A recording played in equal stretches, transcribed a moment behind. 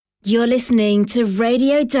You're listening to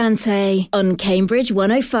Radio Dante on Cambridge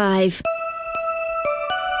 105.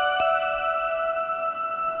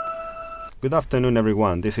 Good afternoon,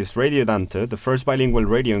 everyone. This is Radio Dante, the first bilingual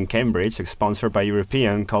radio in Cambridge, sponsored by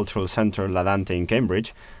European Cultural Centre La Dante in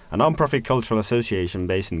Cambridge, a non-profit cultural association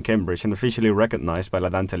based in Cambridge and officially recognized by La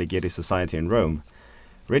Dante Alighieri Society in Rome.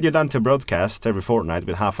 Radio Dante broadcasts every fortnight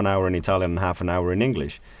with half an hour in Italian and half an hour in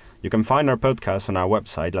English. You can find our podcast on our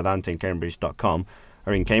website, ladanteincambridge.com,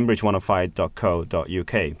 or in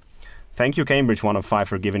cambridge105.co.uk. Thank you, Cambridge 105,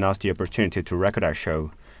 for giving us the opportunity to record our show.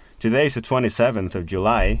 Today is the 27th of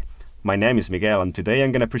July. My name is Miguel, and today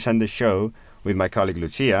I'm going to present the show with my colleague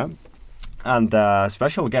Lucia, and a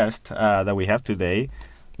special guest that we have today,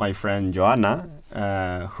 my friend Joanna,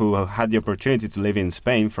 who had the opportunity to live in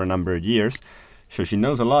Spain for a number of years, so she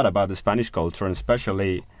knows a lot about the Spanish culture and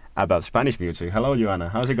especially about Spanish music. Hello, Joanna.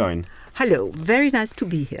 How's it going? Hello. Very nice to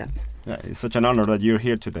be here. Yeah, it's such an honor that you're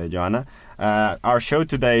here today, Joanna. Our show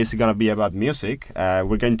today is going to be about music.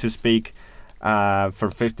 We're going to speak for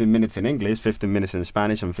 15 minutes in English, 15 minutes in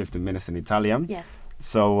Spanish, and 15 minutes in Italian. Yes.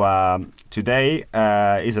 So today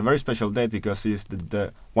is a very special date because it's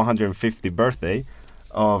the 150th birthday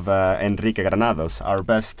of Enrique Granados, our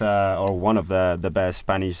best, or one of the best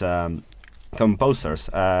Spanish composers,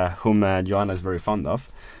 whom Joanna is very fond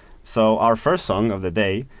of. So our first song of the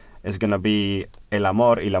day is going to be El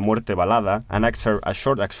Amor y la Muerte Balada, a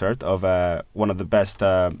short excerpt of one of the best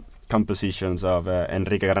compositions of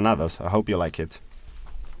Enrique Granados. I hope you like it.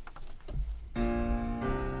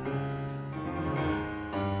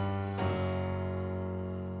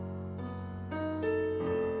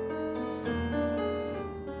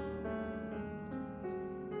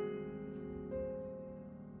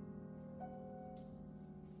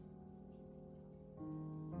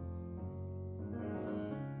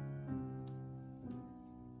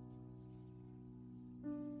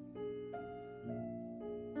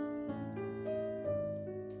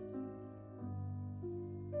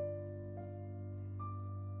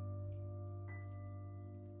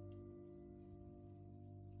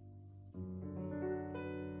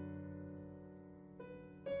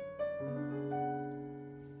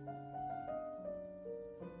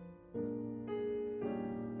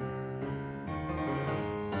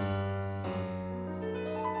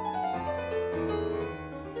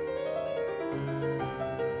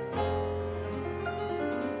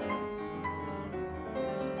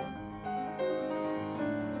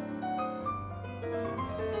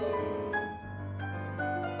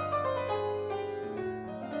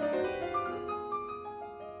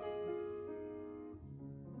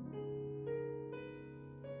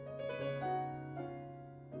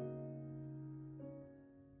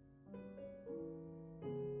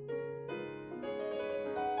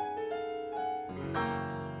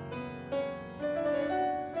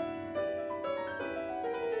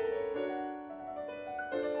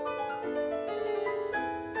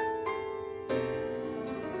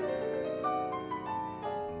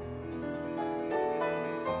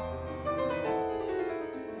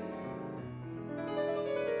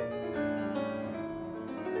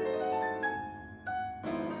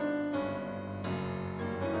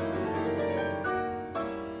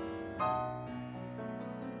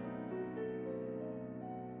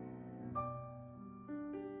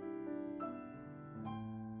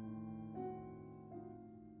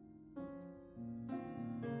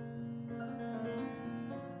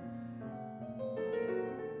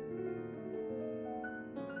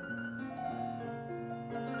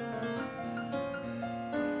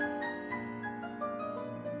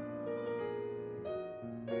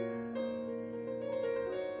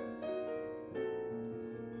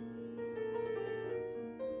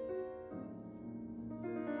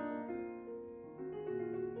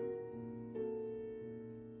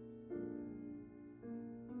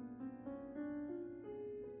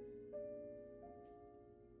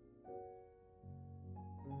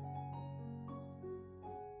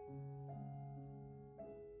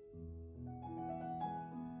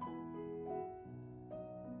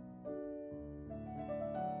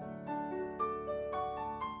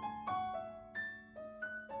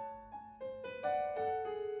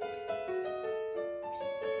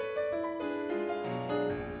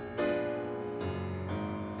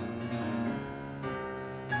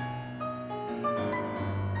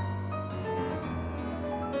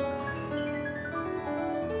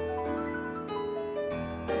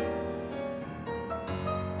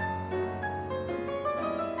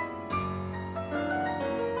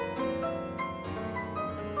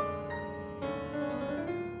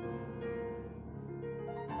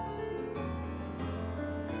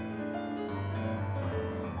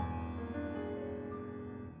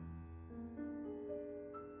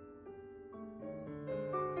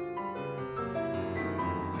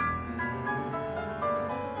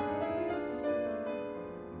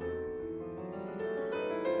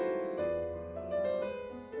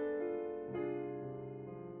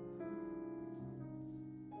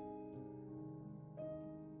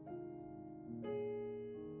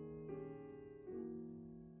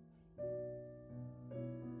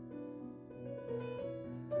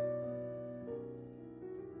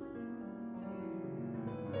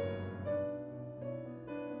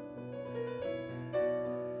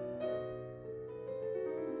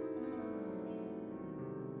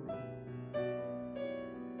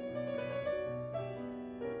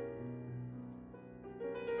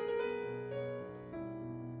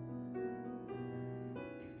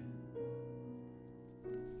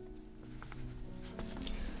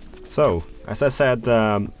 So, as I said,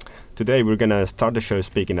 today we're going to start the show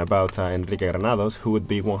speaking about Enrique Granados, who would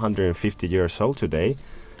be 150 years old today.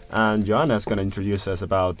 And Joanna is going to introduce us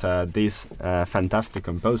about this fantastic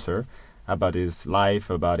composer, about his life,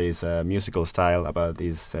 about his musical style, about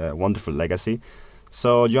his wonderful legacy.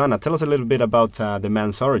 So, Joanna, tell us a little bit about the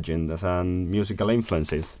man's origins and musical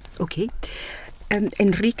influences. Okay.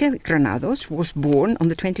 Enrique Granados was born on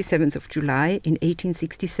the 27th of July in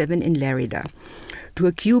 1867 in Lerida to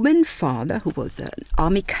a Cuban father who was an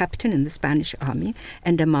army captain in the Spanish army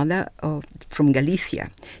and a mother from Galicia.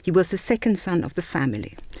 He was the second son of the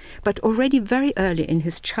family. But already very early in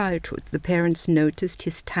his childhood, the parents noticed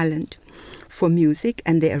his talent for music,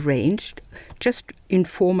 and they arranged just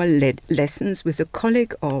informal lessons with a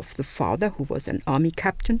colleague of the father, who was an army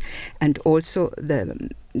captain and also the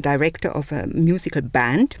director of a musical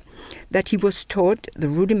band, that he was taught the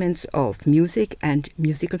rudiments of music and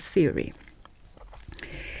musical theory.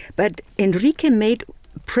 But Enrique made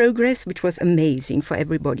progress which was amazing for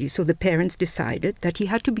everybody, so the parents decided that he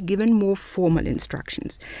had to be given more formal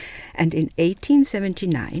instructions. And in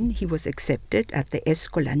 1879 he was accepted at the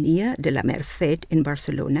Escolanía de la Merced in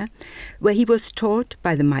Barcelona, where he was taught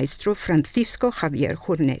by the maestro Francisco Javier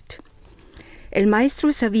Jornet. El maestro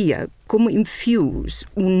sabía cómo infuse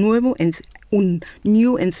un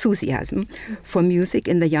new enthusiasm for music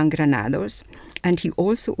in the young Granados, and he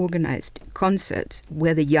also organized concerts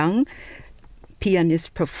where the young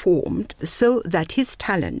pianist performed so that his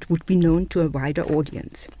talent would be known to a wider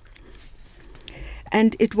audience.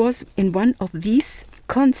 And it was in one of these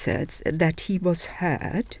concerts that he was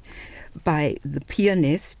heard by the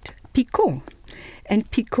pianist Picot. And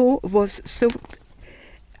Picot was so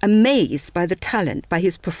amazed by the talent, by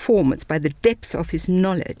his performance, by the depth of his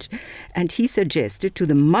knowledge. And he suggested to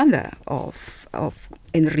the mother of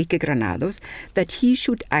Enrique Granados that he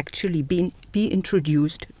should actually be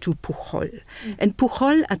introduced to Pujol. And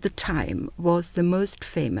Pujol at the time was the most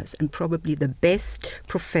famous and probably the best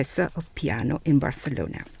professor of piano in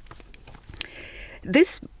Barcelona.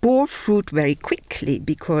 This bore fruit very quickly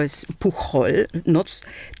because Pujol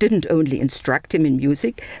didn't only instruct him in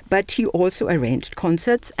music, but he also arranged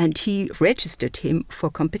concerts and he registered him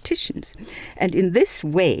for competitions. And in this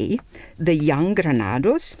way, the young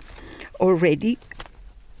Granados already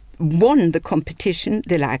won the competition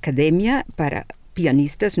de la Academia para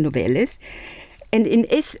Pianistas Noveles, and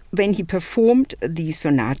when he performed the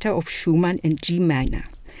sonata of Schumann in G minor.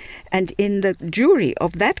 And in the jury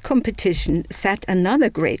of that competition sat another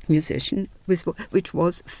great musician, which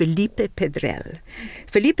was Felipe Pedrell.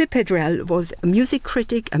 Felipe Pedrell was a music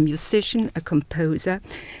critic, a musician, a composer,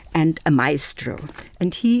 and a maestro.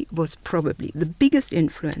 And he was probably the biggest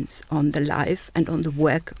influence on the life and on the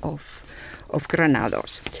work of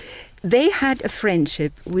Granados. They had a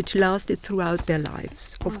friendship which lasted throughout their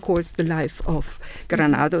lives. Of course, the life of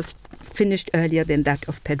Granados finished earlier than that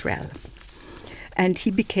of Pedrell. And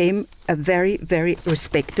he became a very, very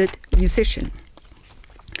respected musician.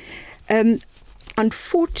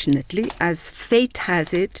 Unfortunately, as fate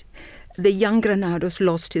has it, the young Granados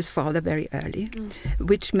lost his father very early,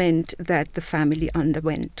 which meant that the family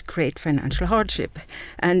underwent great financial hardship.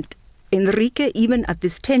 And Enrique, even at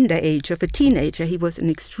this tender age of a teenager, he was an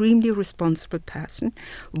extremely responsible person.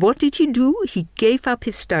 What did he do? He gave up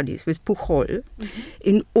his studies with Pujol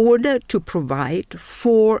in order to provide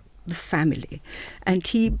for the family. And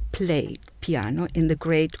he played piano in the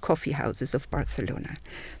great coffee houses of Barcelona.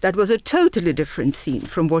 That was a totally different scene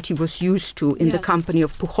from what he was used to in the company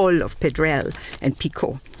of Pujol, of Pedrell and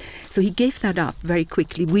Picot. So he gave that up very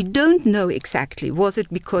quickly. We don't know exactly. Was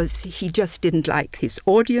it because he just didn't like his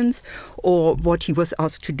audience, or what he was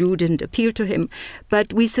asked to do didn't appeal to him?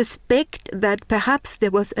 But we suspect that perhaps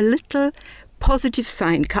there was a little positive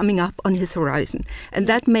sign coming up on his horizon, and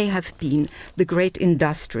that may have been the great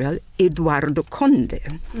industrial Eduardo Conde.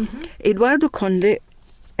 Eduardo Conde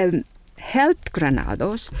helped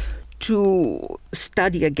Granados to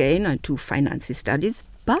study again and to finance his studies,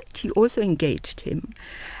 but he also engaged him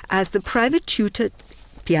as the private tutor,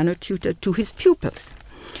 piano tutor to his pupils.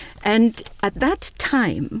 And at that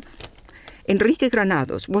time, Enrique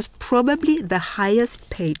Granados was probably the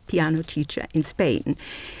highest paid piano teacher in Spain.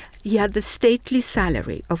 He had the stately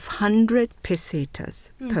salary of 100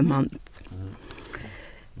 pesetas per month.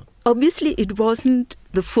 Obviously, it wasn't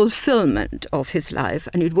the fulfillment of his life,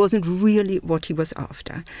 and it wasn't really what he was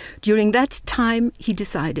after. During that time, he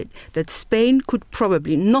decided that Spain could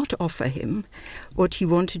probably not offer him what he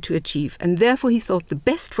wanted to achieve, and therefore he thought the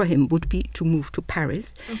best for him would be to move to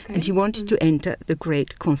Paris, and he wanted to enter the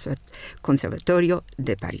great Conservatorio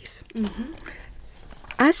de Paris.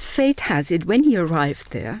 As fate has it, when he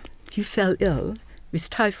arrived there, he fell ill with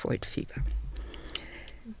typhoid fever.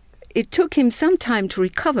 It took him some time to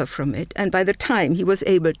recover from it, and by the time he was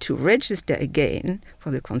able to register again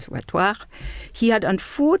for the conservatoire, he had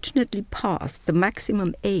unfortunately passed the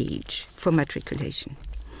maximum age for matriculation.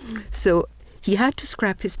 So he had to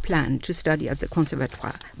scrap his plan to study at the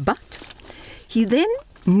conservatoire. But he then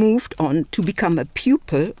moved on to become a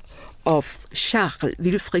pupil of Charles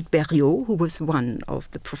Wilfrid Berriot, who was one of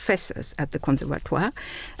the professors at the conservatoire.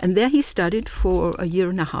 And there he studied for a year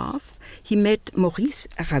and a half. He met Maurice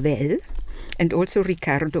Ravel and also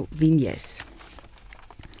Ricardo Viñes.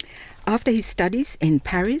 After his studies in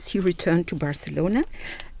Paris, he returned to Barcelona,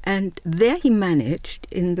 and there he managed,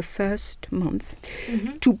 in the first month,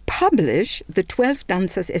 to publish the 12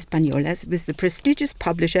 Danzas Españolas with the prestigious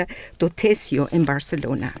publisher Dotesio in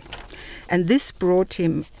Barcelona. And this brought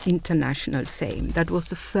him international fame. That was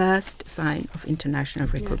the first sign of international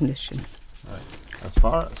recognition. Right. As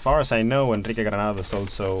far as I know, Enrique Granados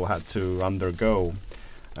also had to undergo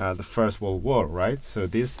the First World War, right? So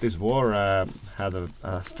this war had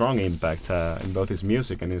a strong impact in both his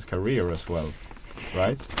music and his career as well,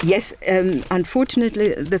 right? Yes,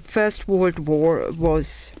 unfortunately, the First World War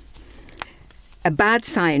was a bad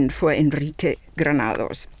sign for Enrique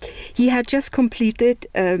Granados. He had just completed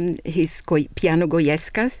his piano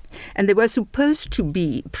Goyescas, and they were supposed to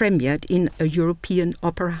be premiered in a European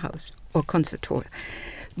opera house or concert hall.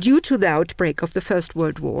 Due to the outbreak of the First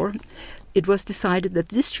World War, it was decided that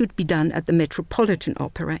this should be done at the Metropolitan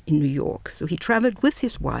Opera in New York. So he traveled with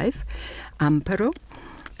his wife, Amparo,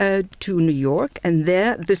 to New York, and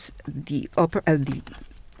there the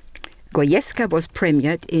Goyesca was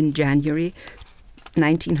premiered in January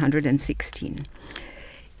 1916.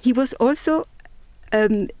 He was also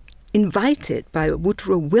invited by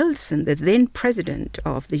Woodrow Wilson, the then president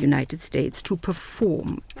of the United States, to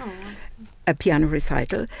perform a piano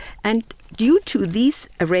recital. And due to these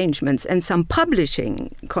arrangements and some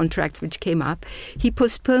publishing contracts which came up, he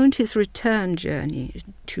postponed his return journey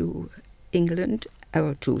to England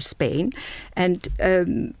or to Spain, and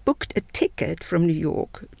booked a ticket from New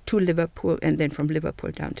York to Liverpool, and then from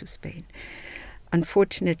Liverpool down to Spain.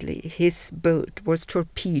 Unfortunately, his boat was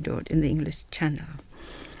torpedoed in the English Channel,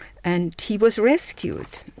 and he was rescued.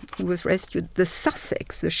 The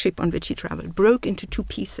Sussex, the ship on which he traveled, broke into two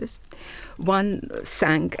pieces. One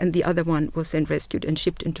sank, and the other one was then rescued and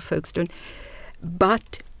shipped into Folkestone.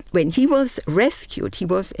 But when he was rescued, he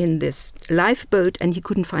was in this lifeboat and he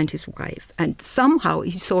couldn't find his wife. And somehow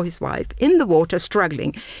he saw his wife in the water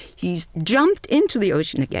struggling. He jumped into the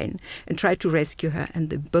ocean again and tried to rescue her, and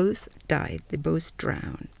they both died. They both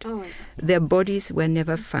drowned. Oh my God. Their bodies were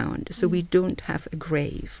never found. So we don't have a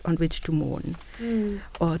grave on which to mourn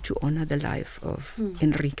or to honor the life of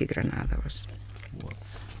Enrique Granados.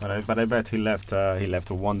 But I bet he left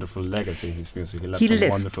a wonderful legacy in his music. He left some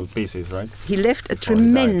wonderful pieces, right? He left a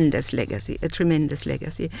tremendous legacy.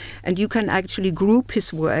 And you can actually group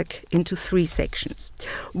his work into three sections.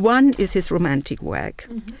 One is his romantic work.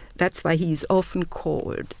 That's why he is often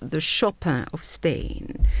called the Chopin of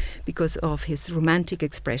Spain, because of his romantic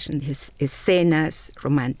expression, his escenas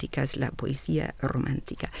románticas, la poesía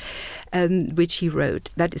romántica, which he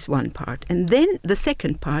wrote. That is one part. And then the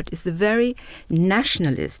second part is the very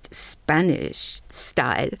nationalist Spanish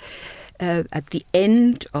style. At the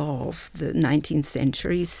end of the 19th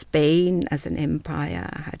century, Spain as an empire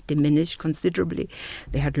had diminished considerably.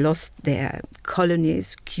 They had lost their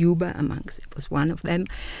colonies. Cuba was one of them.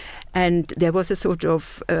 And there was a sort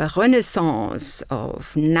of renaissance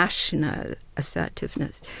of national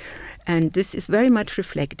assertiveness. And this is very much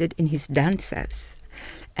reflected in his danzas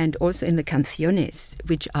and also in the canciones,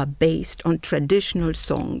 which are based on traditional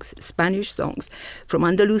songs, Spanish songs, from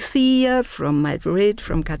Andalusia, from Madrid,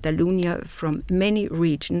 from Catalonia, from many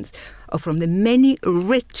regions, or from the many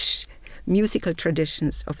rich musical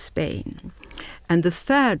traditions of Spain. And the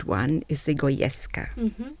third one is the Goyesca.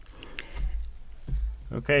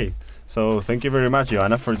 Okay, so thank you very much,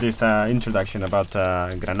 Joanna, for this introduction about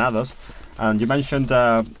Granados. And you mentioned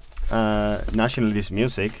nationalist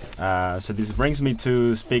music, so this brings me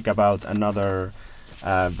to speak about another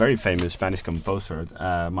very famous Spanish composer,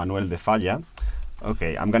 Manuel de Falla.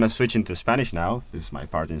 Okay, I'm going to switch into Spanish now. This is my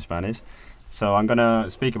part in Spanish. So I'm going to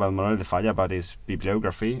speak about Manuel de Falla, about his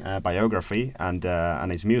biography,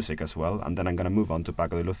 and his music as well, and then I'm going to move on to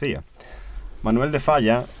Paco de Lucía. Manuel de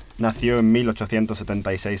Falla nació en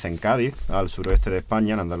 1876 en Cádiz, al suroeste de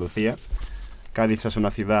España, en Andalucía. Cádiz es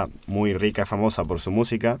una ciudad muy rica y famosa por su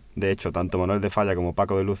música. De hecho, tanto Manuel de Falla como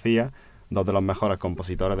Paco de Lucía, dos de los mejores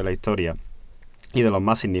compositores de la historia y de los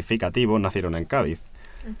más significativos, nacieron en Cádiz.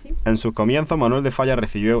 ¿Así? En sus comienzos, Manuel de Falla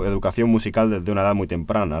recibió educación musical desde una edad muy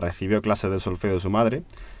temprana. Recibió clases de solfeo de su madre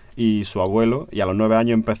y su abuelo, y a los 9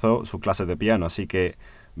 años empezó sus clases de piano, así que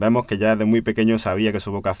vemos que ya desde muy pequeño sabía que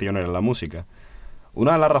su vocación era la música.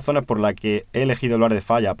 Una de las razones por la que he elegido hablar de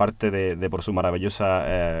Falla, aparte de por su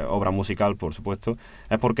maravillosa obra musical, por supuesto,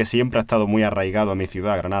 es porque siempre ha estado muy arraigado a mi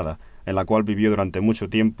ciudad, Granada, en la cual vivió durante mucho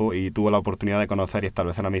tiempo y tuvo la oportunidad de conocer y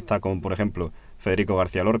establecer amistad con, por ejemplo, Federico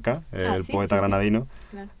García Lorca, el poeta granadino,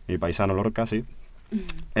 claro. Mi paisano Lorca, sí,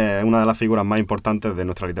 una de las figuras más importantes de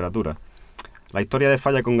nuestra literatura. La historia de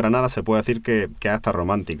Falla con Granada se puede decir que es hasta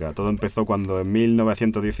romántica. Todo empezó cuando en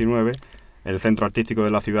 1919 el Centro Artístico de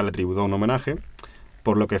la ciudad le tributó un homenaje,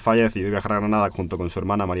 por lo que Falla decidió viajar a Granada junto con su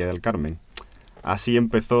hermana María del Carmen. Así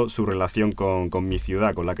empezó su relación con mi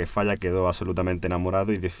ciudad, con la que Falla quedó absolutamente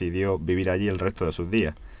enamorado y decidió vivir allí el resto de sus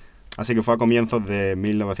días. Así que fue a comienzos de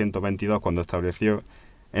 1922 cuando estableció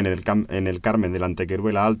en el Carmen de la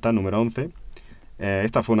Antequeruela Alta, número 11.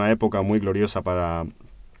 Esta fue una época muy gloriosa para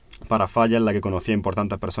Falla, en la que conocía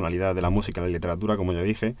importantes personalidades de la música y la literatura, como ya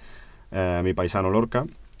dije, mi paisano Lorca.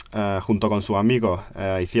 Junto con sus amigos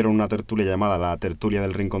hicieron una tertulia llamada la Tertulia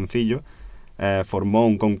del Rinconcillo. Formó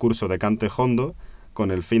un concurso de cante jondo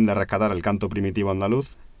con el fin de rescatar el canto primitivo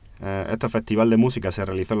andaluz. Este festival de música se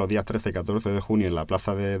realizó los días 13 y 14 de junio en la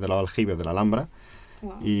plaza de los Aljibes de la Alhambra.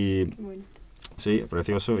 Wow, y bueno. Sí,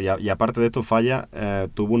 precioso. Y aparte de esto, Falla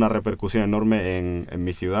tuvo una repercusión enorme en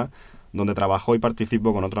mi ciudad, donde trabajó y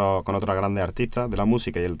participó con otros grandes artistas de la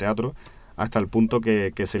música y el teatro, hasta el punto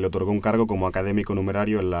que se le otorgó un cargo como académico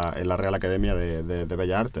numerario en la Real Academia de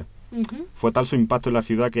Bellas Artes. Uh-huh. Fue tal su impacto en la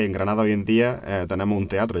ciudad que en Granada hoy en día tenemos un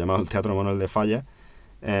teatro llamado el Teatro Manuel de Falla,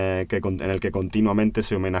 en el que continuamente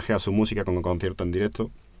se homenajea a su música con conciertos en directo.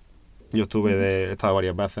 Yo he estado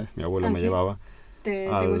varias veces, mi abuelo me llevaba. ¿Te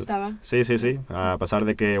gustaba? Sí, a pesar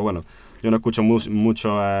de que, bueno, yo no escucho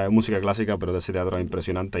mucho música clásica, pero de ese teatro es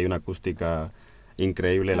impresionante, hay una acústica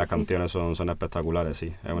increíble, las canciones son espectaculares,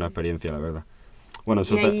 sí, es una experiencia, la verdad. Bueno,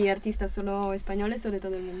 ¿Y hay artistas solo españoles o de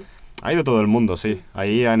todo el mundo? Hay de todo el mundo, sí.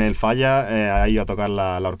 Ahí en el Falla ha ido a tocar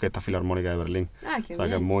la Orquesta Filarmónica de Berlín. Qué o sea,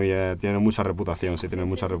 bien. Que tiene mucha reputación, tiene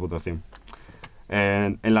mucha reputación.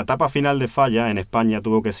 En la etapa final de Falla, en España,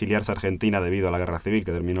 tuvo que exiliarse a Argentina debido a la Guerra Civil,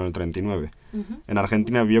 que terminó en el 39. Uh-huh. En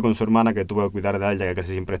Argentina vivió con su hermana, que tuvo que cuidar de él, ya que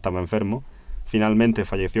casi siempre estaba enfermo. Finalmente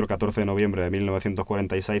falleció el 14 de noviembre de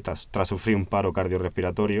 1946 tras sufrir un paro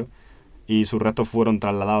cardiorrespiratorio, y sus restos fueron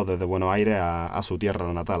trasladados desde Buenos Aires a su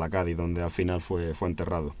tierra natal, a Cádiz, donde al final fue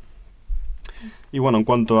enterrado. Y bueno, en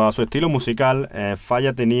cuanto a su estilo musical,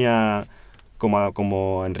 Falla tenía,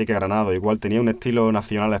 como Enrique Granado, igual tenía un estilo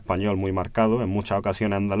nacional español muy marcado, en muchas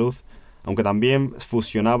ocasiones andaluz, aunque también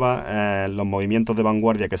fusionaba los movimientos de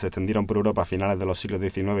vanguardia que se extendieron por Europa a finales de los siglos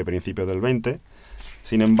XIX y principios del XX.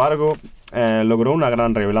 Sin embargo, logró una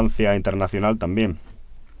gran relevancia internacional también.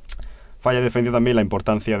 Falla defendió también la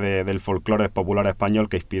importancia del folclore popular español,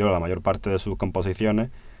 que inspiró la mayor parte de sus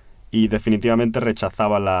composiciones, y definitivamente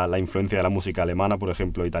rechazaba la influencia de la música alemana, por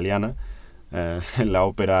ejemplo, italiana, en la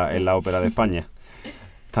ópera de España.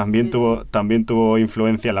 También tuvo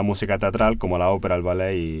influencia en la música teatral, como la ópera, el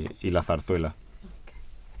ballet y la zarzuela.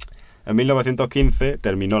 En 1915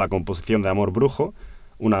 terminó la composición de Amor Brujo,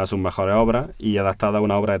 una de sus mejores obras, y adaptada a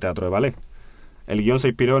una obra de teatro de ballet. El guión se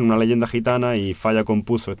inspiró en una leyenda gitana y Falla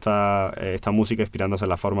compuso esta música inspirándose en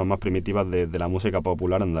las formas más primitivas de la música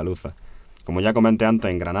popular andaluza. Como ya comenté antes,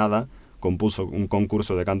 en Granada compuso un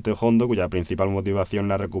concurso de cante jondo cuya principal motivación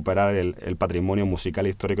era recuperar el patrimonio musical,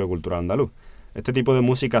 histórico y cultural andaluz. Este tipo de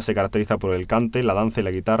música se caracteriza por el cante, la danza y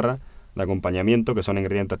la guitarra de acompañamiento, que son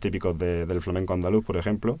ingredientes típicos del flamenco andaluz, por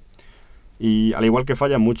ejemplo. Y al igual que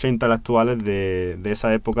Falla, muchos intelectuales de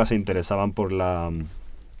esa época se interesaban por la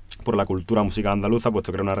cultura musical andaluza,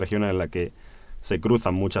 puesto que era una región en la que se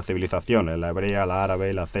cruzan muchas civilizaciones, la hebrea, la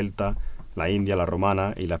árabe, la celta, la india, la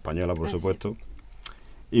romana y la española, por supuesto.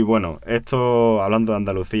 Y bueno, esto, hablando de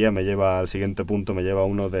Andalucía, me lleva al siguiente punto, me lleva a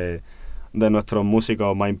uno de nuestros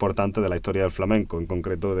músicos más importantes de la historia del flamenco, en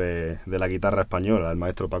concreto de la guitarra española, el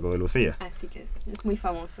maestro Paco de Lucía. Así que es muy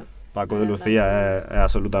famoso. Paco de Lucía es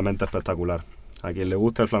absolutamente espectacular. A quien le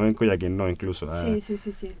gusta el flamenco y a quien no, incluso.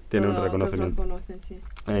 Sí. Tiene un reconocimiento. Todos lo conocen, sí.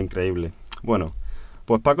 Es increíble. Bueno,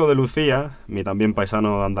 pues Paco de Lucía, mi también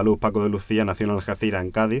paisano andaluz Paco de Lucía, nació en Algeciras,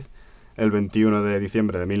 en Cádiz, el 21 de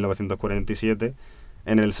diciembre de 1947,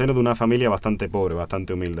 en el seno de una familia bastante pobre,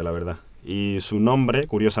 bastante humilde, la verdad. Y su nombre,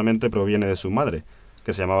 curiosamente, proviene de su madre,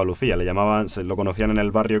 que se llamaba Lucía. Lo conocían en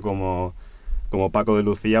el barrio como Paco de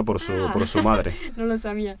Lucía por su madre. No lo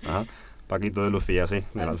sabía. Ajá. Paquito de Lucía, sí,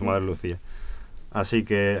 su madre Lucía. Así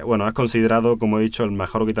que, bueno, es considerado, como he dicho, el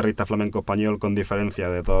mejor guitarrista flamenco español con diferencia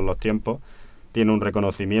de todos los tiempos. tiene un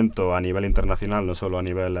reconocimiento a nivel internacional, no solo a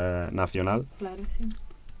nivel nacional. Claro, sí.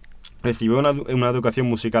 Recibió una educación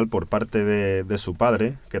musical por parte de su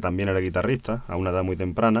padre, que también era guitarrista, a una edad muy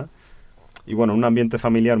temprana. Y bueno, un ambiente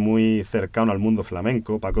familiar muy cercano al mundo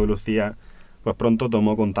flamenco. Paco de Lucía pues pronto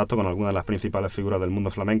tomó contacto con algunas de las principales figuras del mundo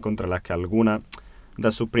flamenco, entre las que algunas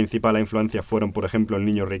de sus principales influencias fueron, por ejemplo, el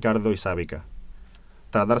Niño Ricardo y Sábica.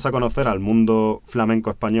 Tras darse a conocer al mundo flamenco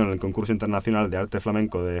español en el concurso internacional de arte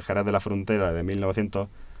flamenco de Jerez de la Frontera de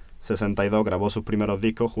 1962, grabó sus primeros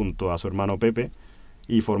discos junto a su hermano Pepe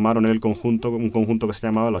y formaron un conjunto que se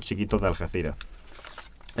llamaba Los Chiquitos de Algeciras.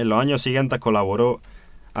 En los años siguientes colaboró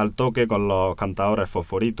al toque con los cantadores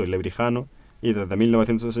Fosforito y Lebrijano, y desde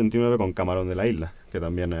 1969 con Camarón de la Isla, que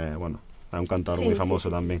también es un cantador muy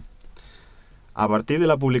famoso también. A partir de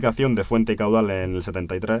la publicación de Fuente y Caudal en el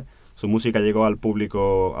 73, su música llegó a un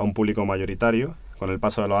público mayoritario. Con el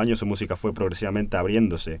paso de los años, su música fue progresivamente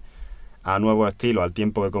abriéndose a nuevos estilos, al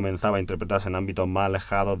tiempo que comenzaba a interpretarse en ámbitos más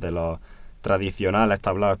alejados de los tradicionales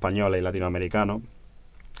tablaos españoles y latinoamericanos.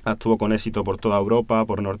 Actuó con éxito por toda Europa,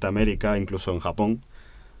 por Norteamérica, incluso en Japón.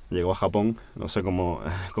 Llegó a Japón, no sé cómo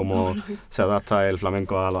se adapta el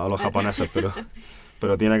flamenco a los japoneses,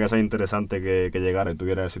 pero tiene que ser interesante que llegara y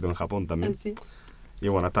tuviera éxito en Japón también. Sí. Y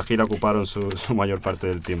bueno, estas giras ocuparon su mayor parte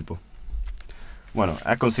del tiempo. Bueno,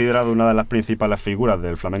 es considerado una de las principales figuras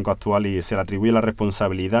del flamenco actual y se le atribuye la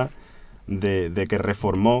responsabilidad de que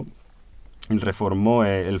reformó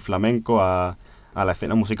el flamenco a la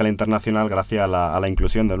escena musical internacional gracias a la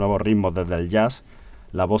inclusión de nuevos ritmos desde el jazz,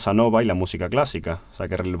 la bossa nova y la música clásica, o sea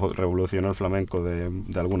que revolucionó el flamenco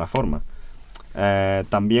de alguna forma.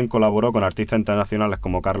 También colaboró con artistas internacionales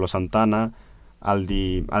como Carlos Santana,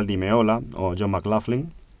 Aldi Meola o John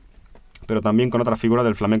McLaughlin, pero también con otras figuras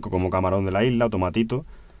del flamenco como Camarón de la Isla o Tomatito,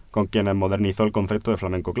 con quienes modernizó el concepto de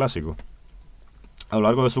flamenco clásico. A lo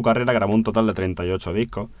largo de su carrera grabó un total de 38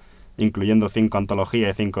 discos, incluyendo 5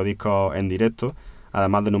 antologías y 5 discos en directo,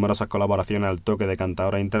 además de numerosas colaboraciones al toque de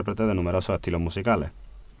cantadores e intérpretes de numerosos estilos musicales.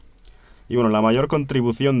 Y bueno, la mayor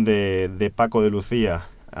contribución de Paco de Lucía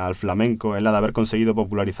al flamenco es la de haber conseguido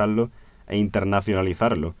popularizarlo e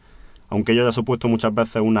internacionalizarlo, aunque ello haya supuesto muchas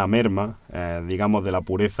veces una merma, digamos, de la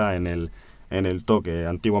pureza en el toque.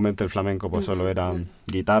 Antiguamente el flamenco pues solo era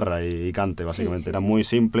guitarra y cante, básicamente, era muy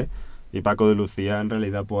simple, y Paco de Lucía en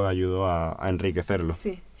realidad pues ayudó a enriquecerlo.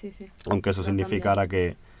 Sí. Aunque eso significara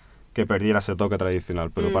que perdiera ese toque tradicional,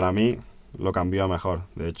 pero para mí lo cambió a mejor,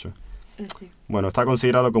 de hecho. Sí. Bueno, está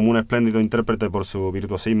considerado como un espléndido intérprete por su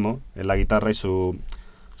virtuosismo en la guitarra y su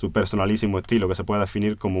personalísimo estilo, que se puede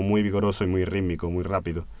definir como muy vigoroso y muy rítmico, muy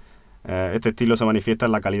rápido. Este estilo se manifiesta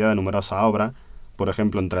en la calidad de numerosas obras, por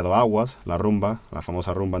ejemplo, Entre dos aguas, la rumba, la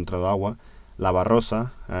famosa rumba Entre dos aguas, La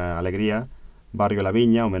Barrosa, Alegría, Barrio La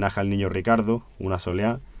Viña, Homenaje al Niño Ricardo, Una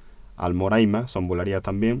soleá, Almoraima, son bulerías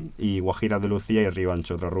también, y Guajiras de Lucía y Río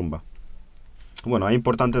Ancho, otra rumba. Bueno, es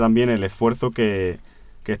importante también el esfuerzo que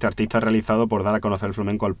este artista ha realizado por dar a conocer el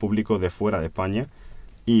flamenco al público de fuera de España,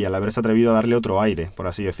 y al haberse atrevido a darle otro aire, por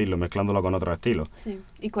así decirlo, mezclándolo con otros estilos. Sí,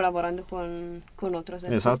 y colaborando con otros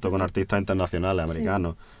artistas. Exacto, con artistas internacionales,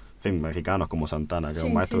 americanos, en fin, mexicanos como Santana, que es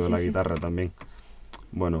un maestro de la guitarra también.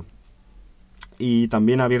 Bueno, y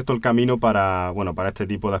también ha abierto el camino para este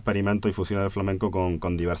tipo de experimentos y fusiones del flamenco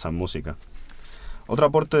con diversas músicas. Otro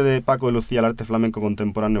aporte de Paco de Lucía al arte flamenco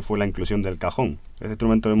contemporáneo fue la inclusión del cajón. Este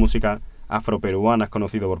instrumento de música afroperuana es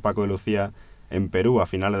conocido por Paco de Lucía en Perú a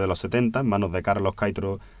finales de los 70, en manos de Carlos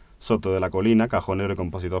Caitro Soto de la Colina, cajonero y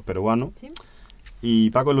compositor peruano. ¿Sí? Y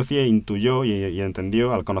Paco de Lucía intuyó y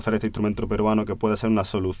entendió, al conocer este instrumento peruano, que puede ser una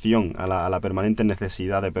solución a la permanente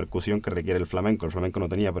necesidad de percusión que requiere el flamenco. El flamenco no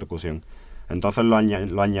tenía percusión. Entonces lo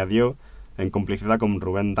añadió en complicidad con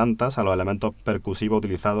Rubén Dantas a los elementos percusivos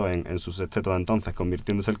utilizados en su sexteto de entonces,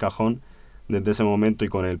 convirtiéndose el cajón desde ese momento y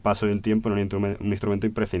con el paso del tiempo en un instrumento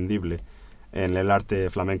imprescindible en el arte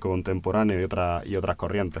flamenco contemporáneo y otras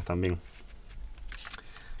corrientes también.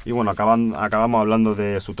 Y bueno, acabamos hablando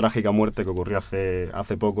de su trágica muerte que ocurrió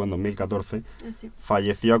hace poco, en 2014. Sí.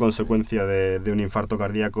 Falleció a consecuencia de un infarto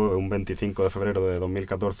cardíaco un 25 de febrero de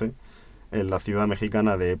 2014 en la ciudad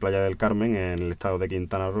mexicana de Playa del Carmen, en el estado de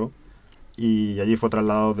Quintana Roo, y allí fue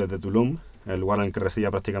trasladado desde Tulum, el lugar en el que residía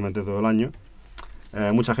prácticamente todo el año.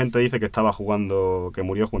 Mucha gente dice que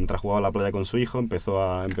murió mientras jugaba a la playa con su hijo, empezó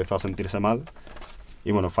a sentirse mal,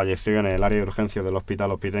 y bueno, falleció en el área de urgencias del hospital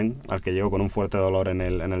Hospitén, al que llegó con un fuerte dolor en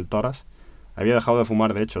el tórax. Había dejado de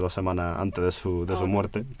fumar, de hecho, 2 semanas antes de su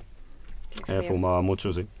muerte. Fumaba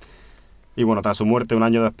mucho, sí. Y bueno, tras su muerte, un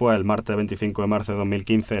año después, el martes 25 de marzo de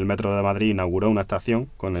 2015, el Metro de Madrid inauguró una estación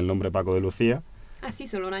con el nombre Paco de Lucía. Ah, sí,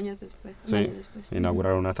 solo un año después. Sí,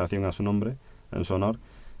 inauguraron una estación a su nombre, en su honor.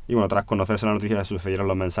 Y bueno, tras conocerse la noticia, se sucedieron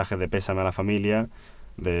los mensajes de pésame a la familia,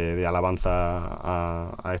 de alabanza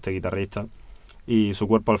a este guitarrista. Y su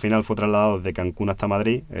cuerpo al final fue trasladado desde Cancún hasta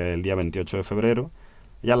Madrid el día 28 de febrero.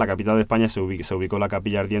 Ya en la capital de España se ubicó la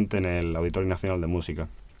capilla ardiente en el Auditorio Nacional de Música.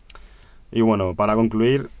 Y bueno, para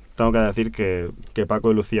concluir, tengo que decir que Paco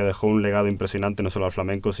de Lucía dejó un legado impresionante no solo al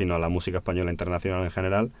flamenco, sino a la música española internacional en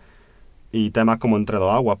general. Y temas como Entre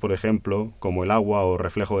dos aguas, por ejemplo, como El agua o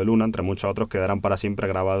Reflejo de luna, entre muchos otros, quedarán para siempre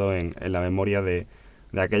grabados en la memoria de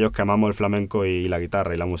aquellos que amamos el flamenco y la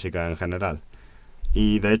guitarra y la música en general.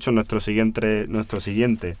 Y de hecho nuestro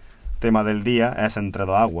siguiente tema del día es Entre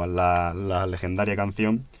dos aguas, la legendaria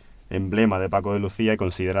canción, emblema de Paco de Lucía y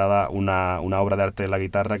considerada una obra de arte de la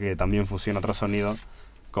guitarra que también fusiona otros sonidos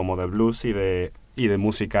como de blues y de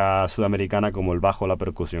música sudamericana como el bajo o la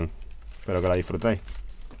percusión. Espero que la disfrutéis.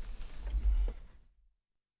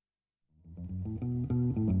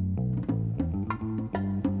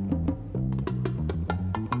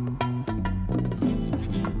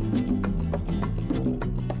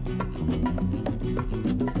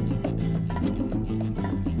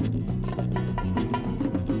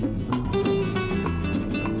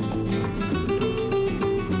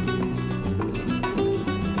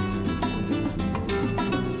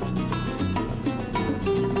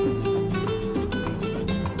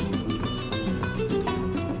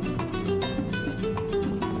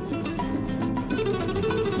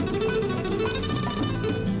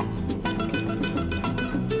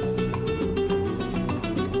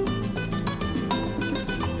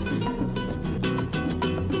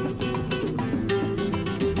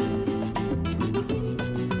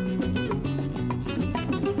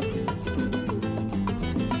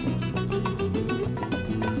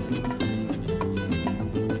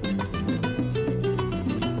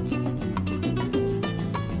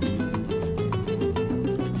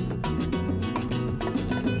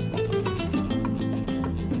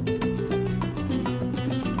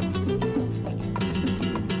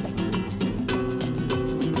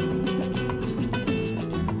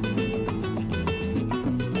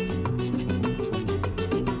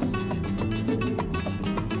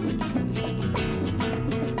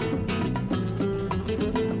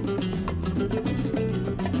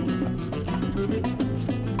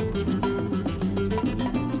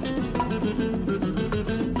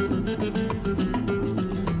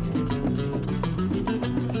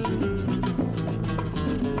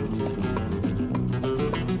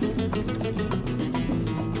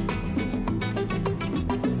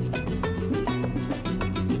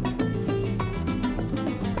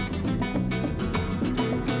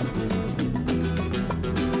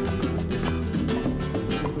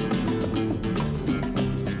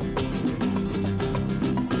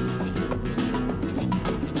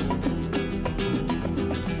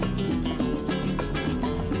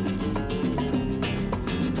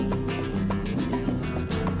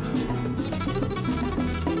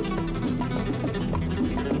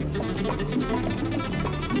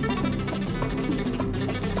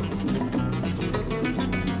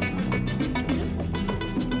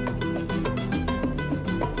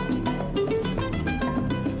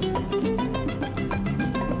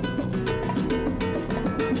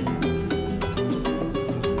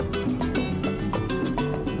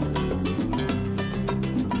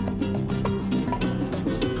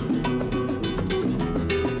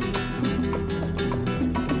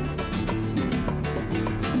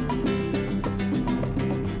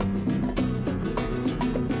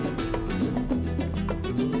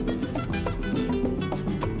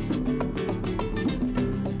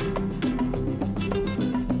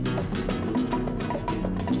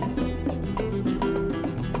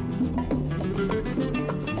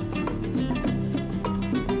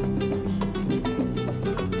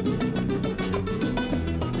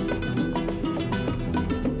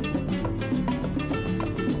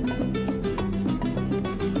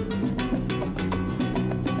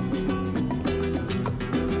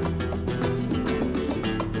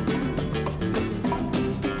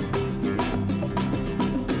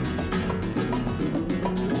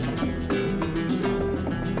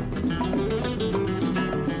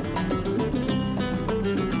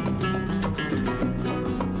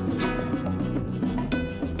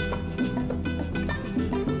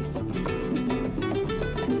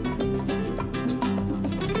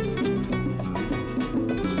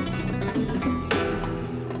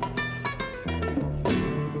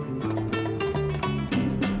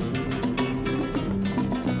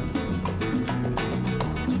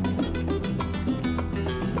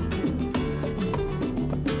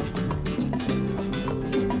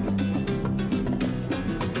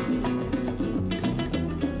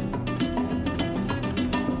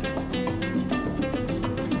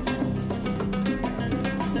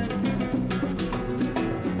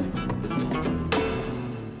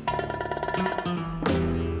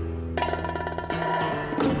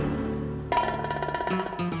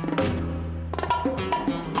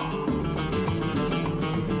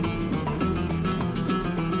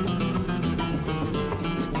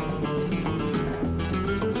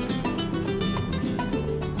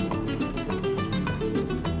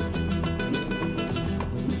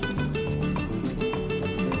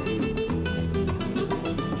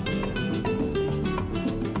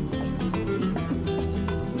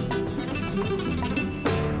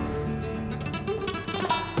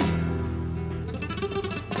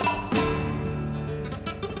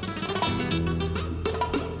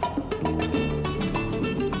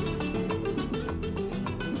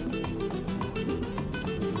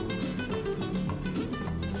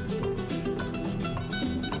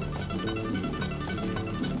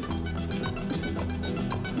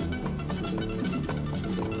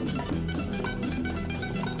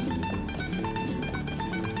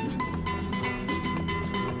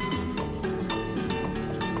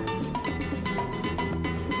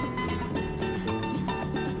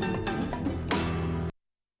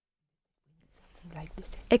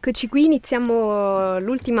 Eccoci qui, iniziamo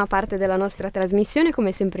l'ultima parte della nostra trasmissione,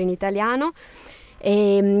 come sempre in italiano.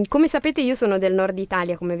 E, come sapete, io sono del nord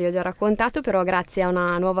Italia, come vi ho già raccontato, però grazie a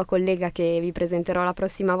una nuova collega che vi presenterò la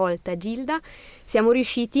prossima volta, Gilda, siamo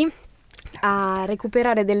riusciti a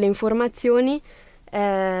recuperare delle informazioni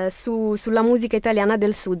sulla musica italiana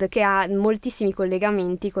del sud, che ha moltissimi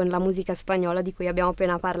collegamenti con la musica spagnola di cui abbiamo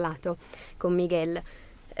appena parlato con Miguel.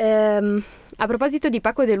 A proposito di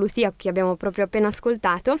Paco de Lucía, che abbiamo proprio appena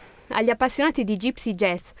ascoltato, agli appassionati di gypsy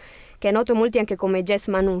jazz, che è noto molti anche come jazz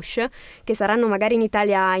manouche, che saranno magari in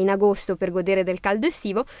Italia in agosto per godere del caldo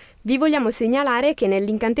estivo, vi vogliamo segnalare che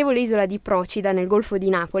nell'incantevole isola di Procida, nel Golfo di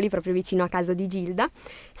Napoli, proprio vicino a casa di Gilda,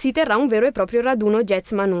 si terrà un vero e proprio raduno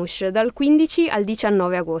jazz manouche dal 15 al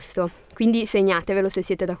 19 agosto, quindi segnatevelo se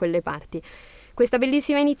siete da quelle parti. Questa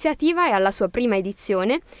bellissima iniziativa è alla sua prima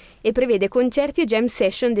edizione e prevede concerti e jam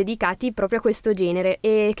session dedicati proprio a questo genere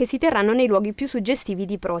e che si terranno nei luoghi più suggestivi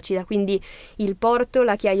di Procida, quindi il Porto,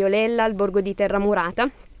 la Chiaiolella, il Borgo di Terramurata,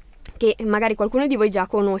 che magari qualcuno di voi già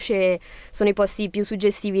conosce, sono i posti più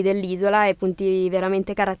suggestivi dell'isola e punti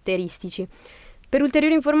veramente caratteristici. Per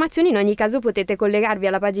ulteriori informazioni in ogni caso potete collegarvi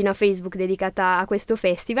alla pagina Facebook dedicata a questo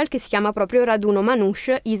festival che si chiama proprio Raduno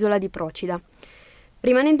Manouche Isola di Procida.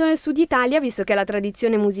 Rimanendo nel sud Italia, visto che la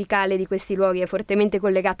tradizione musicale di questi luoghi è fortemente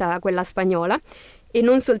collegata a quella spagnola, e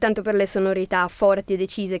non soltanto per le sonorità forti e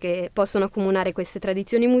decise che possono accomunare queste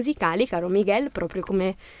tradizioni musicali, caro Miguel, proprio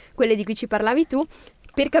come quelle di cui ci parlavi tu,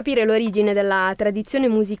 per capire l'origine della tradizione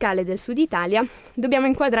musicale del sud Italia, dobbiamo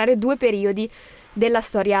inquadrare due periodi della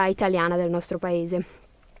storia italiana del nostro paese.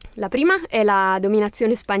 La prima è la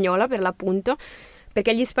dominazione spagnola, per l'appunto,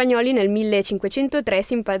 perché gli spagnoli nel 1503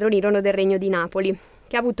 si impadronirono del Regno di Napoli,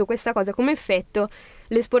 che ha avuto questa cosa come effetto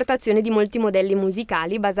l'esportazione di molti modelli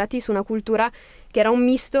musicali basati su una cultura che era un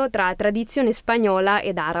misto tra tradizione spagnola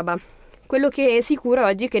ed araba. Quello che è sicuro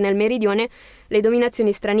oggi è che nel meridione le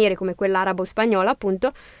dominazioni straniere, come quella arabo-spagnola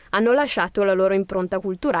appunto, hanno lasciato la loro impronta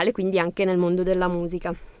culturale, quindi anche nel mondo della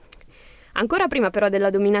musica. Ancora prima però della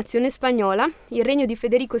dominazione spagnola, il regno di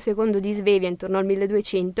Federico II di Svevia intorno al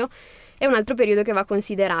 1200 è un altro periodo che va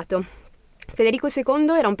considerato. Federico II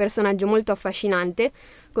era un personaggio molto affascinante,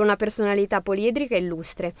 con una personalità poliedrica e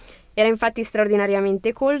illustre. Era infatti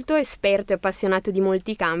straordinariamente colto, esperto e appassionato di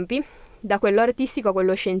molti campi, da quello artistico a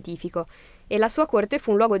quello scientifico, e la sua corte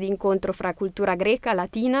fu un luogo di incontro fra cultura greca,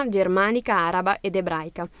 latina, germanica, araba ed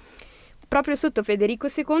ebraica. Proprio sotto Federico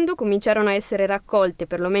II cominciarono a essere raccolte,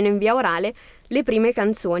 perlomeno in via orale, le prime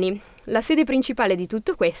canzoni. La sede principale di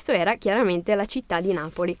tutto questo era chiaramente la città di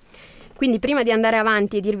Napoli. Quindi prima di andare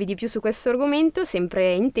avanti e dirvi di più su questo argomento,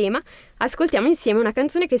 sempre in tema, ascoltiamo insieme una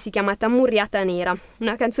canzone che si chiama Tammurriata Nera,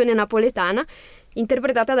 una canzone napoletana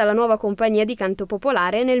interpretata dalla Nuova Compagnia di Canto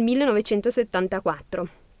Popolare nel 1974.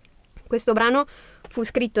 Questo brano fu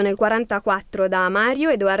scritto nel 1944 da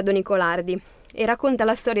Mario Edoardo Nicolardi e racconta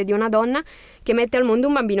la storia di una donna che mette al mondo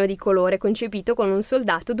un bambino di colore concepito con un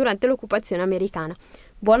soldato durante l'occupazione americana.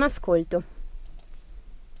 Buon ascolto!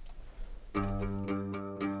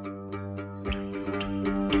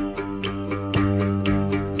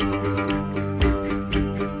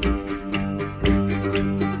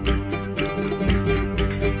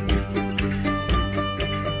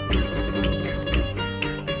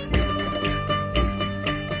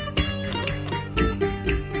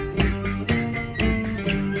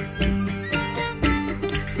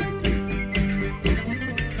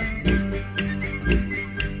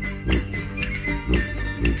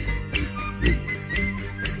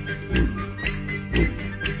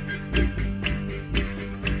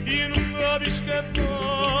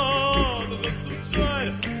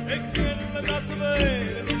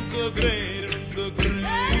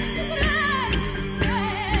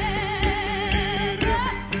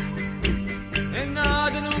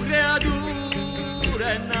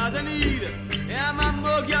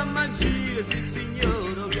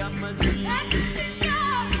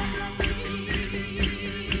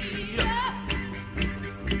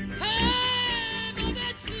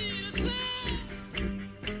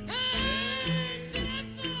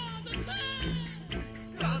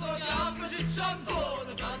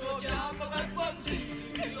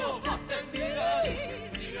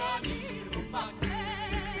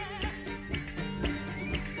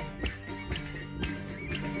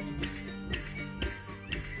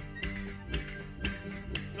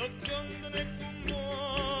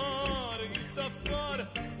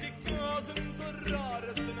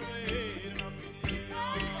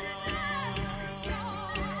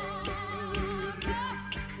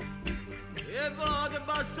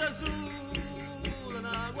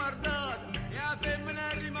 Femmina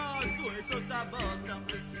è rimasto e sotto a botta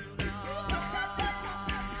impressionata.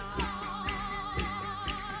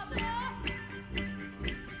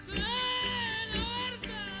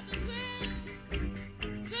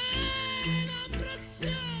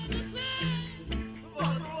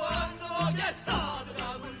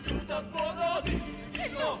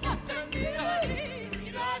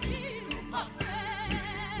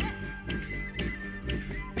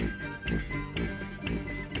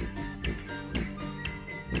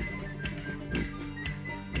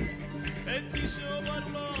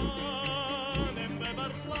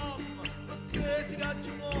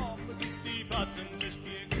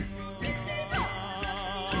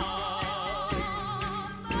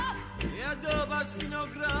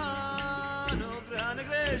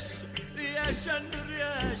 riesce, non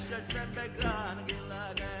riesce, è sempre grande che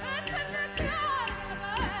la che è sempre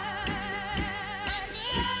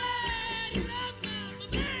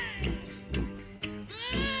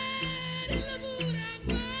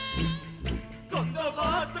quando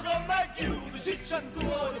fatto con me chiude, si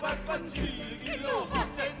centuone per pancire, chi lo fa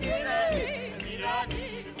e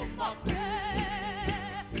mirani con me.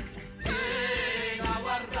 Se la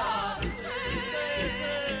guardate,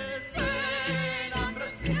 se la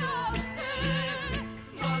pressione,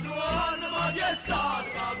 ma tu anno ma di estate,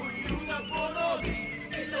 ma cugliuna e buono di,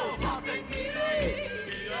 chi lo fa e mirani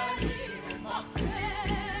con me.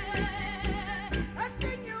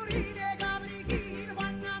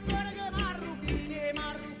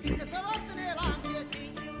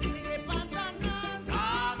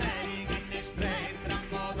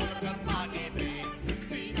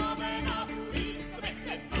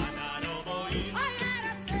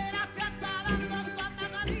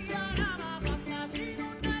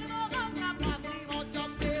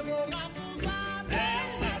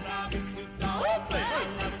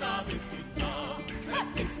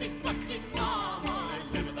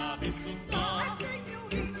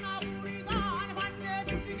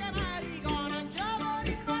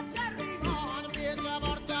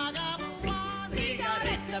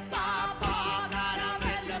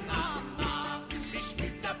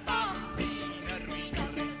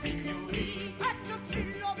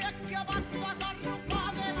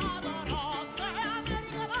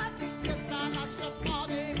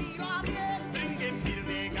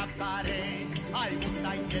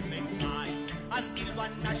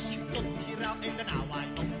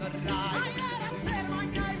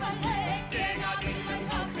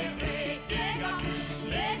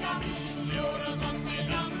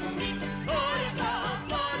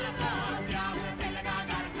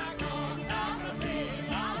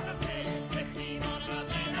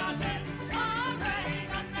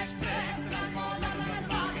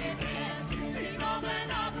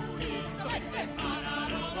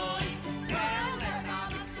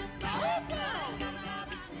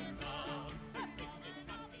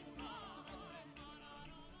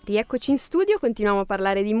 Rieccoci in studio, continuiamo a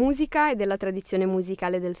parlare di musica e della tradizione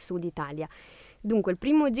musicale del sud Italia. Dunque, il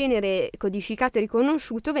primo genere codificato e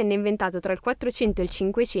riconosciuto venne inventato tra il 400 e il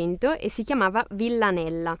 500 e si chiamava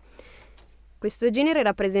villanella. Questo genere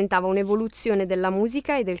rappresentava un'evoluzione della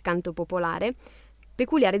musica e del canto popolare,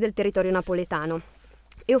 peculiari del territorio napoletano,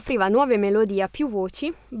 e offriva nuove melodie a più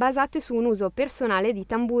voci basate su un uso personale di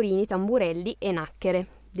tamburini, tamburelli e nacchere,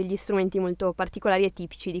 degli strumenti molto particolari e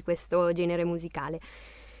tipici di questo genere musicale.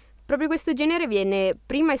 Proprio questo genere viene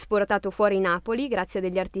prima esportato fuori Napoli grazie a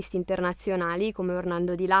degli artisti internazionali come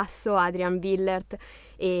Orlando Di Lasso, Adrian Willert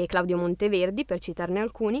e Claudio Monteverdi, per citarne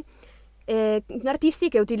alcuni, artisti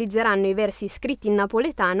che utilizzeranno i versi scritti in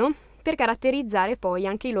napoletano per caratterizzare poi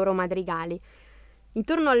anche i loro madrigali.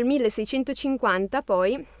 Intorno al 1650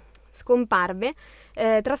 poi scomparve,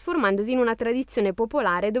 trasformandosi in una tradizione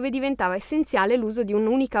popolare dove diventava essenziale l'uso di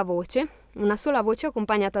un'unica voce, una sola voce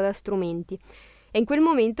accompagnata da strumenti. È in quel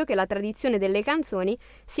momento che la tradizione delle canzoni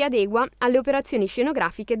si adegua alle operazioni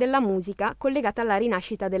scenografiche della musica collegata alla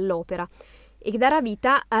rinascita dell'opera e darà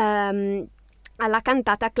vita alla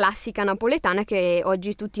cantata classica napoletana che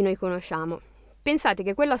oggi tutti noi conosciamo. Pensate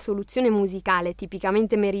che quella soluzione musicale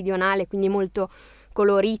tipicamente meridionale, quindi molto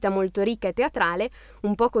colorita, molto ricca e teatrale,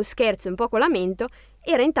 un poco scherzo e un poco lamento,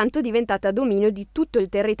 era intanto diventata dominio di tutto il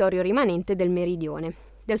territorio rimanente del meridione,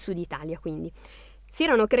 del sud Italia quindi. Si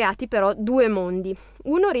erano creati però due mondi,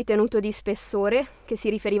 uno ritenuto di spessore, che si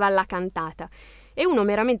riferiva alla cantata, e uno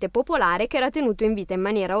meramente popolare che era tenuto in vita in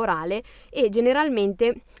maniera orale e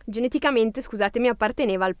geneticamente,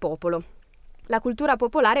 apparteneva al popolo. La cultura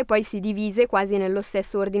popolare poi si divise quasi nello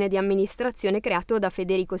stesso ordine di amministrazione creato da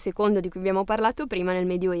Federico II, di cui abbiamo parlato prima nel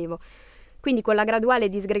Medioevo. Quindi con la graduale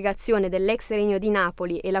disgregazione dell'ex regno di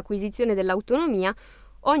Napoli e l'acquisizione dell'autonomia,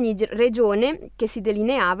 ogni regione che si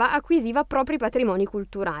delineava acquisiva propri patrimoni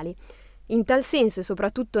culturali. In tal senso, e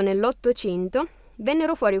soprattutto nell'Ottocento,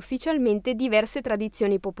 vennero fuori ufficialmente diverse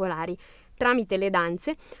tradizioni popolari, tramite le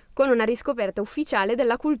danze, con una riscoperta ufficiale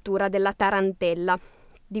della cultura della tarantella,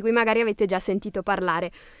 di cui magari avete già sentito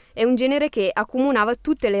parlare. È un genere che accomunava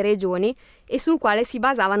tutte le regioni e sul quale si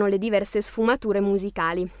basavano le diverse sfumature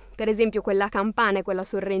musicali. Per esempio quella campana e quella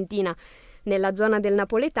sorrentina nella zona del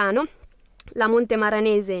napoletano, la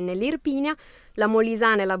montemaranese nell'Irpinia, la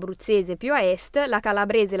molisana e l'abruzzese più a est, la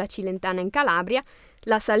calabrese e la cilentana in Calabria,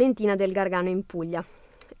 la salentina del Gargano in Puglia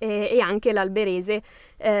e anche l'alberese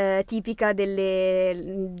tipica delle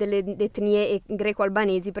etnie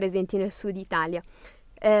greco-albanesi presenti nel sud Italia.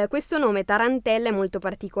 Questo nome tarantella è molto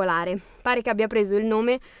particolare, pare che abbia preso il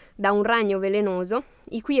nome da un ragno velenoso,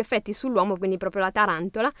 i cui effetti sull'uomo, quindi proprio la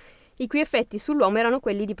tarantola, i cui effetti sull'uomo erano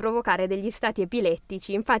quelli di provocare degli stati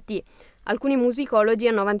epilettici. Infatti alcuni musicologi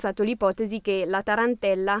hanno avanzato l'ipotesi che la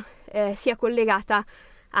tarantella sia collegata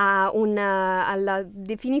alla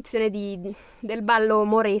definizione del ballo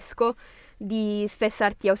moresco di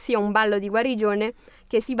Sfessartia, ossia un ballo di guarigione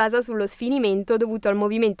che si basa sullo sfinimento dovuto al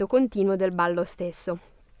movimento continuo del ballo stesso.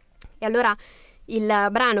 E allora il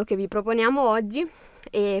brano che vi proponiamo oggi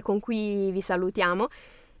e con cui vi salutiamo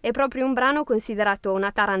è proprio un brano considerato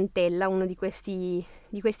una tarantella, uno di questi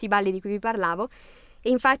balli di cui vi parlavo, e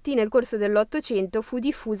infatti nel corso dell'Ottocento fu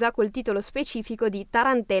diffusa col titolo specifico di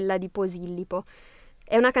Tarantella di Posillipo.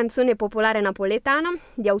 È una canzone popolare napoletana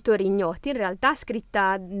di autori ignoti, in realtà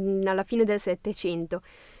scritta alla fine del Settecento.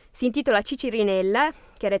 Si intitola Cicirinella,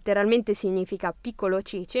 che letteralmente significa piccolo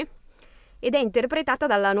cece, ed è interpretata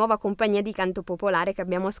dalla nuova compagnia di canto popolare che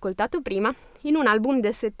abbiamo ascoltato prima in un album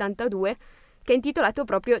del 72 che è intitolato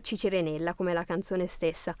proprio Cicirinella, come la canzone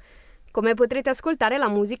stessa. Come potrete ascoltare, la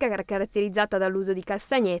musica è caratterizzata dall'uso di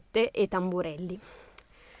castagnette e tamburelli.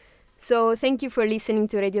 So, thank you for listening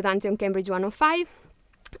to Radio Dante on Cambridge 105.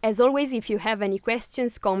 As always, if you have any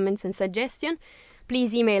questions, comments and suggestions,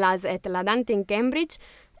 please email us at ladanteincambridge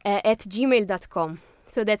at gmail.com.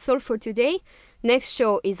 So that's all for today. Next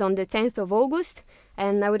show is on the 10th of August,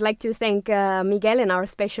 and I would like to thank Miguel and our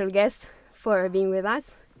special guest for being with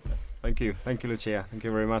us. Thank you, Lucia. Thank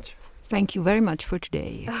you very much. Thank you very much for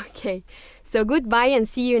today. Okay, so goodbye and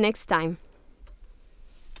see you next time.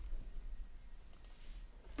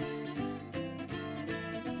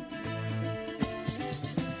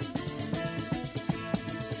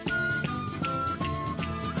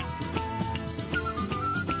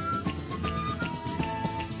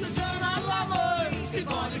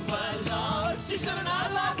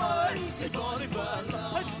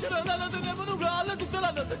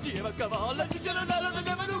 Gira a cavallo, ci c'era nella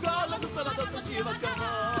che mi uguale, tutta la notte gira a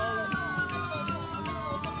cavallo.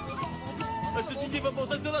 E se ci chiama po'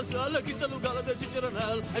 senza la sala, chi sta l'ugale del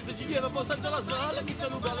Ciceronello. E se ci chiama po' senza la sala, chi sta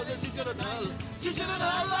l'ugale del Ciceronello.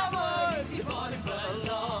 Ciceronella voi, si pone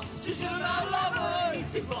bella. Ciceronella voi,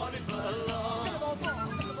 si pone bella.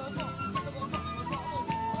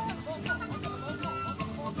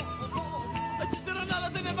 Ciceronella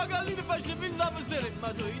delle magalline facevi il nome se le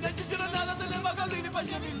madrine. Ciceronella delle magalline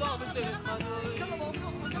facevi il nome se le madrine.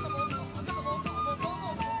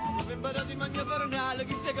 La membara di magna veronale,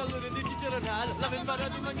 chi sia gallina di Ciceronella. La membara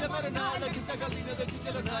di magna veronale, chi sia gallina di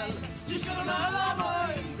Ciceronella. Ciceronella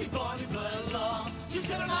voi, si pone bella.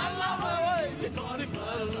 Ciceronella voi, si pone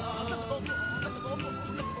bella.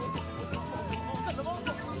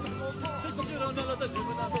 Ciceronella teneva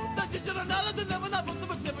una botta, Ciceronella teneva una botta,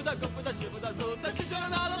 metteva da coppa da scema da sotto.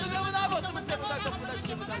 Ciceronella teneva una botta, metteva da coppa da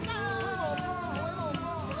scema da sotto.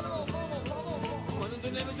 Ma non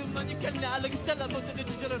teneva tu magna canale, chi sta la botta di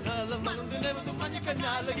Ciceronella. Ma non teneva tu magna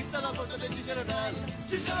canale, chi sta la botta di Ciceronella.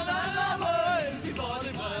 Ciceronella voi, si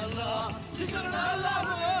pone bella. Ciceronella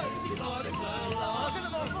voi, si pone bella.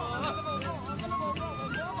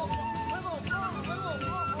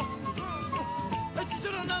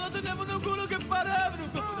 Ciceronella tenevano un culo che pareva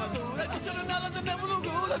un cofonatore. Ciceronella tenevano un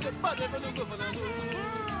culo che pareva un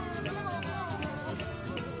cofonatore.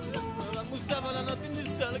 La mustava la notte in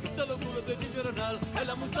stella che sta lo culo del Ciceronella. E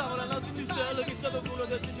la mustava la notte in stella che sta lo culo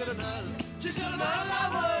del Ciceronella. Ciceronella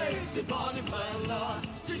voi, si pone bella.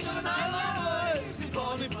 Ciceronella voi, si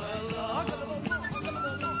pone bella.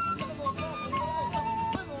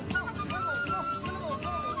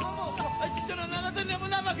 Ciceronella teneva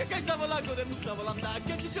una vacca che stava là con le mustava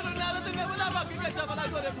l'andacchio. Ciceronella teneva una vacca che stava là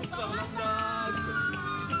con le mustava l'andacchio.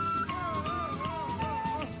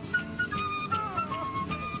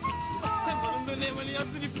 Ma non teneva gli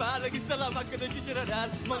ossi di palla, chi sta la vacca del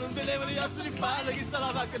Ciceronella. Ma non teneva gli ossi di palla, chi sta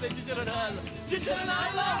la vacca del Ciceronella.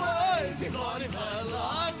 Ciceronella voi, si pone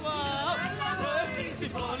bella. Voi, si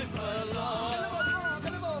pone bella.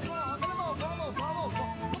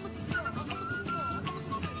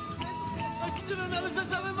 Ciceronella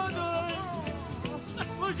senza me madre.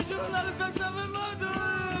 Ciceronella senza me madre.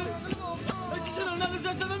 Ciceronella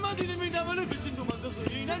senza me madre mi dava le bici in domanda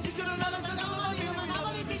suina. Ciceronella senza me madre mi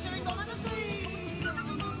dava le bici in domanda suina.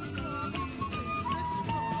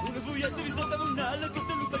 Una fuglietta di sotto munella che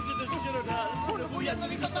sta l'upaccia del Ciceronella. Una fuglietta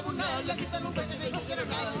di sotto munella che sta